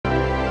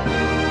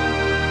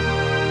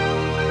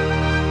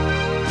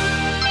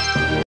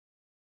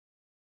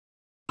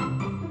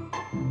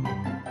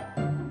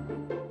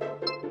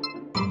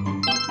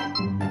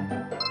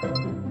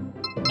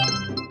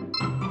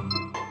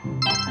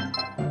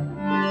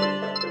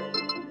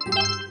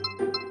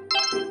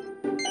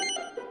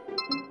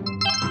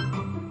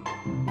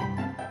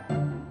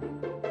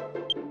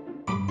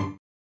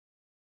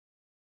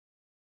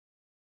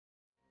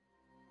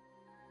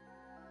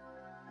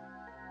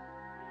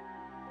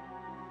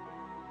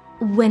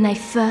When I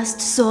first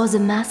saw the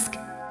mask,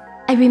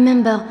 I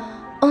remember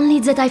only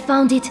that I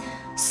found it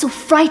so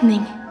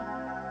frightening.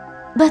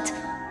 But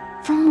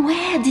from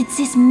where did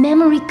this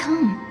memory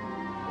come?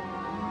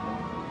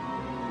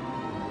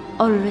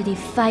 Already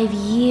 5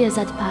 years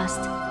had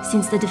passed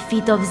since the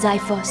defeat of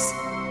Xiphos,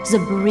 the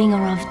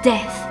bringer of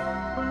death.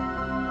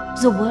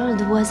 The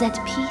world was at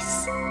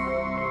peace.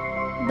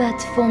 But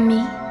for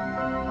me,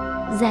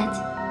 that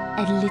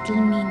had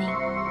little meaning.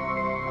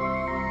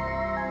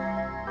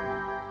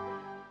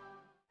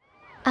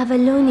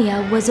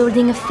 Avalonia was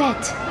holding a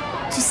fete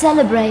to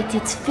celebrate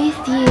its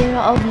 5th year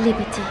of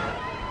liberty.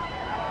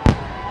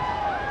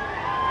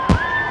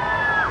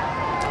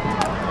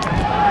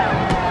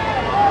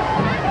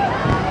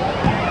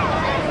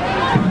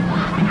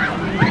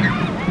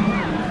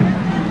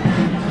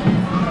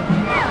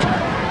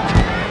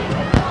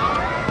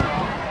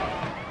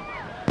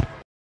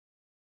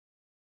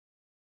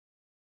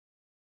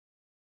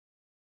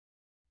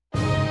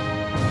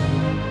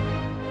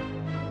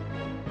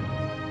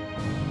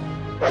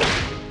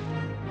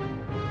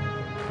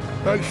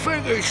 They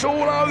think it's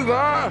all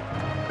over.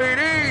 It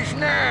is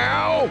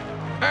now.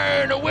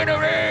 And the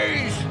winner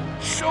is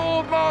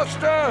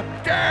Swordmaster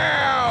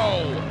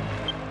Dow.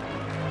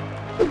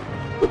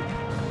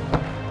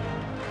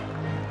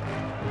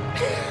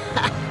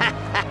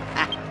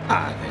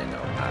 Are there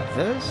no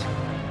others?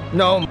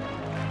 No.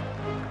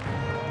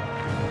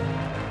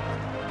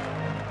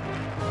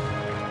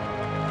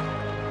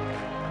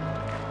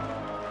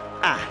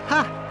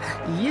 Aha!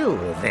 You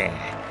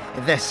there.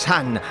 The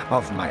son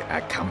of my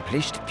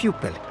accomplished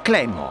pupil,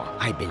 Claymore,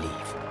 I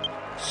believe.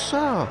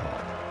 So,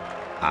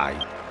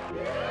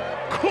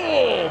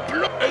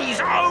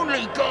 He's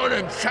only gone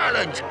and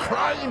challenged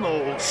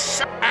Claymore's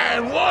son.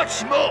 And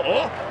what's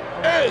more,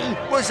 he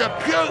was a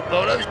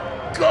pupil of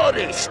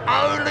Goddess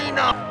only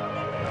know.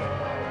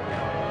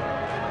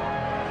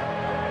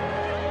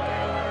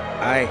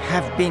 I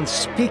have been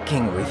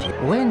speaking with you.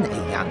 When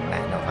a young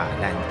man of our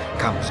land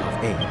comes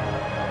of age,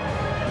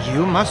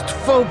 you must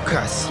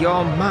focus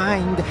your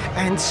mind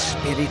and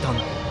spirit on...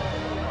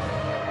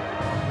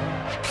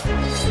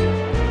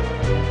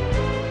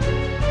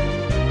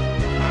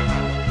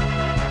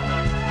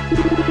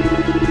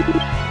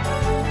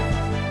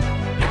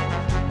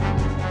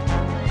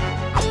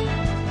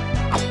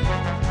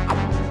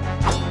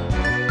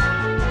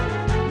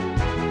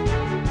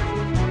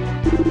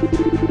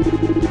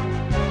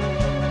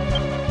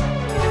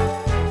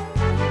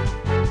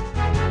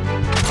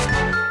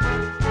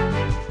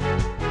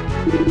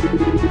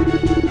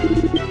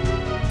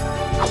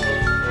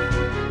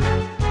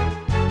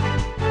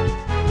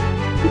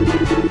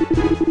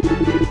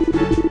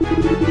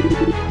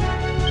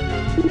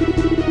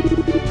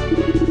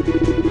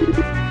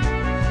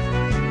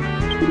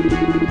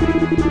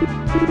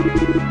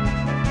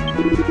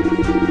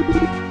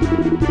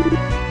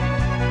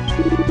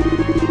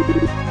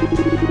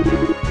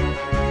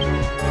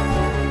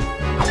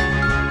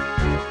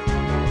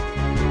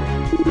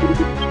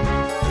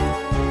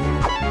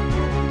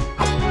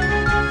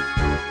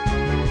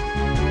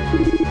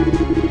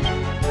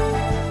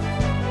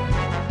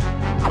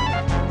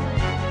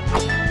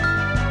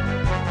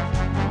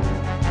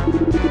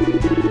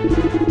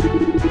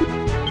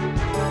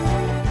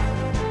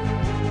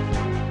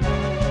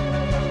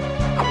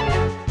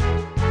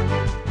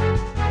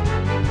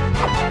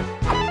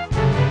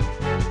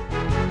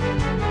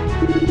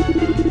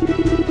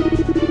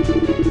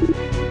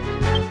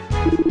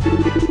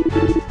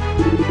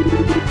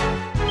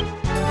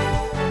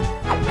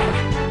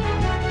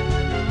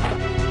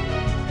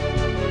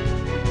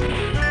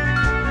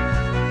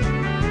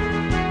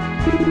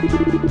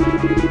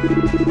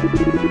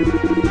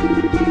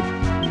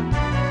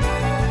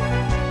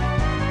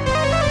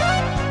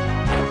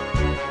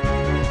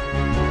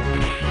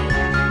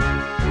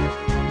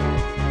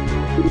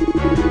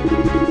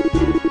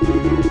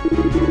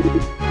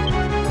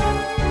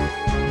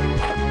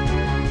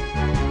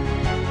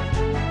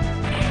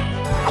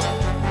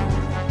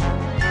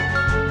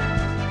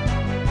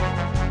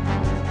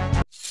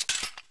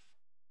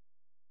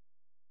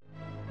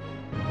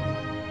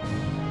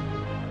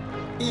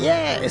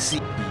 Yes,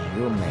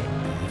 you may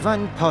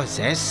even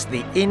possess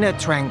the inner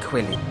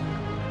tranquility.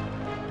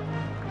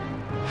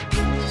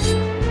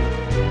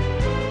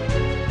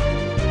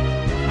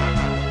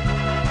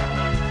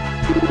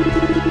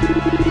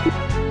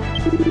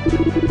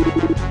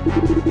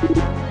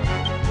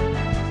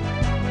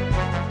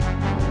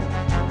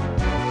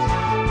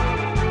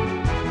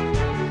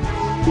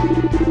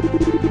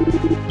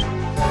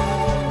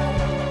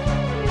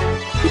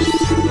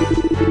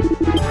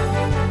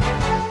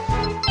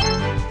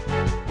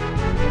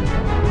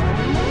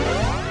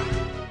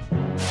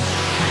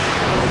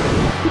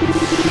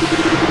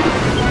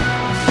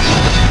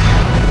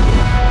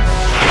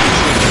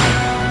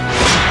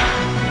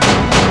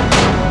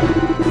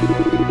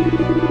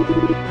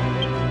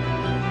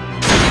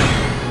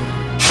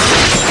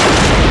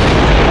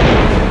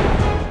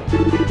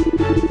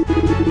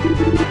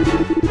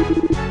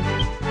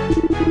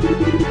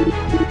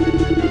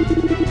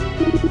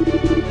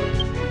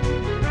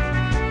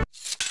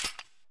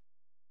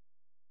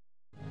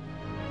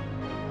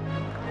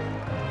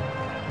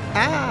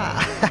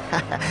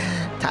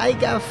 Ah,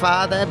 Tiger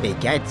father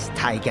begets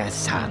Tiger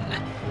son.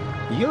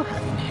 You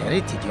have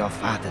inherited your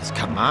father's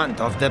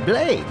command of the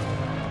blade.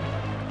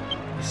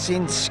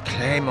 Since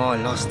Claymore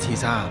lost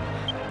his arm,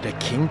 the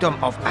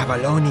kingdom of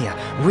Avalonia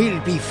will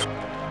be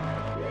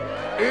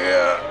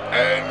Here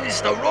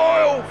ends the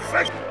royal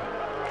festival.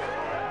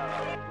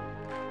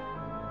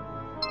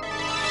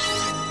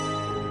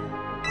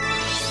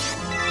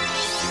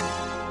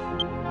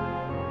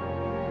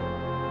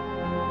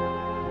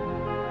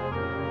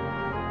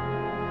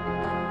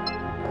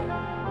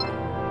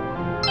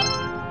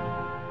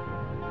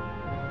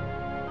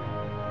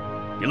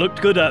 You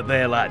looked good out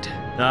there, lad.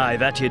 Aye,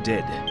 that you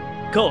did.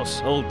 Of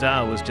course, old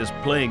Dow was just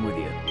playing with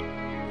you.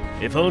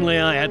 If only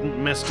I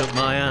hadn't messed up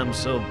my arm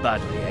so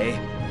badly,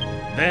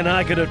 eh? Then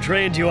I could have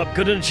trained you up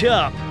good and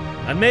sharp,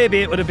 and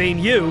maybe it would have been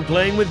you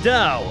playing with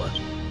Dow.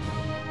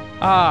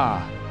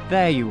 Ah,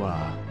 there you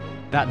are.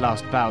 That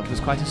last bout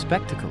was quite a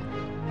spectacle.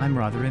 I'm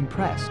rather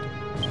impressed.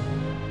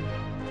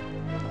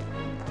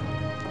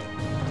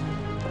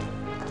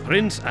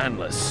 Prince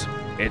Anless,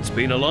 it's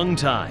been a long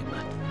time.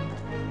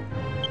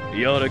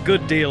 You're a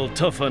good deal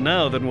tougher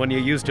now than when you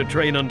used to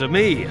train under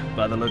me,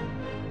 by the look.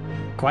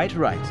 Quite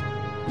right.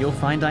 You'll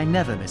find I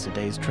never miss a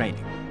day's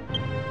training.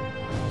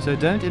 So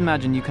don't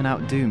imagine you can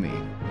outdo me,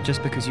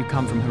 just because you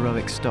come from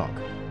heroic stock.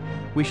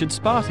 We should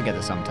spar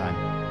together sometime.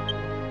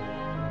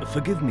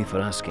 Forgive me for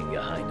asking,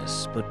 Your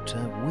Highness, but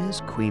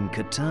where's Queen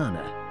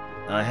Katana?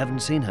 I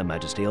haven't seen Her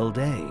Majesty all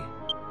day.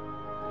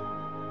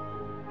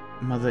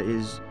 Mother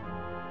is...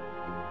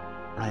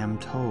 I am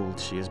told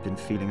she has been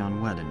feeling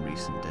unwell in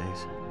recent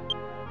days.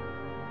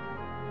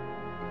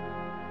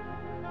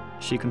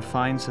 She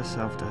confines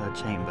herself to her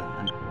chamber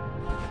and...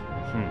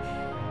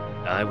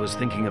 I was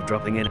thinking of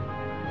dropping in.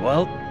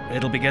 Well,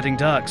 it'll be getting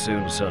dark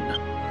soon, son.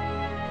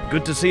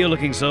 Good to see you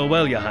looking so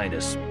well, Your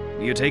Highness.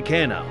 You take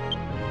care now.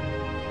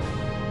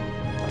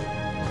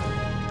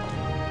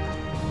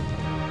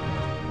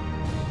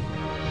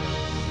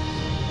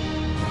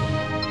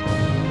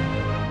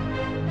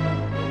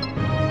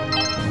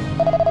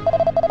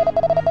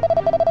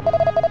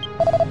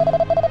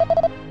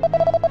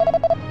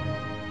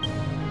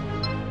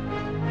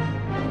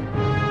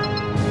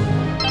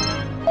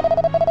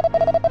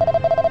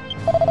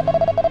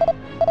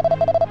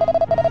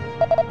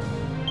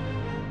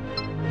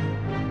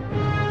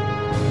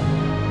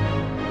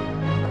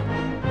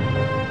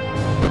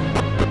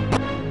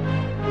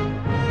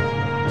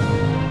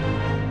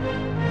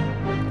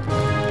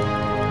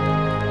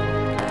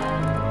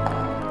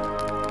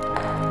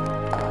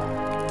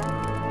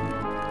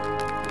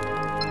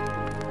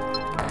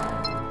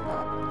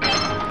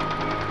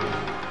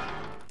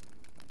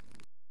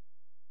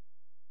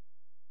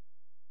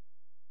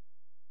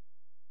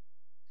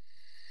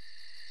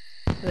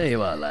 There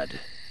you are, lad.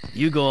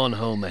 You go on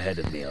home ahead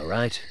of me, all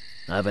right?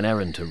 I have an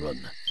errand to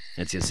run.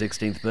 It's your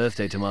 16th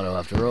birthday tomorrow,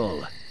 after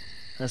all.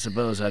 I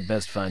suppose I'd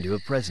best find you a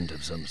present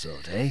of some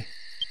sort, eh?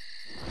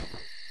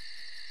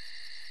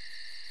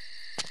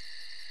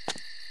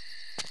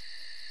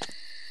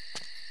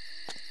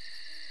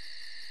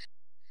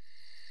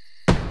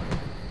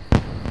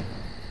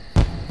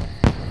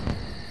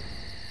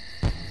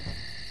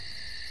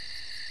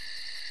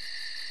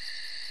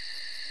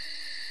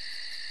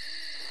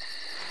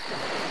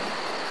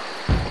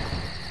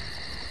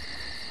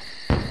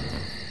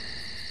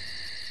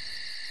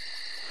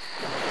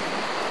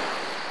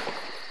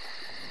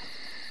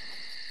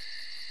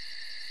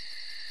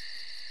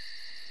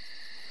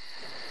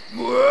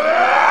 Whoa!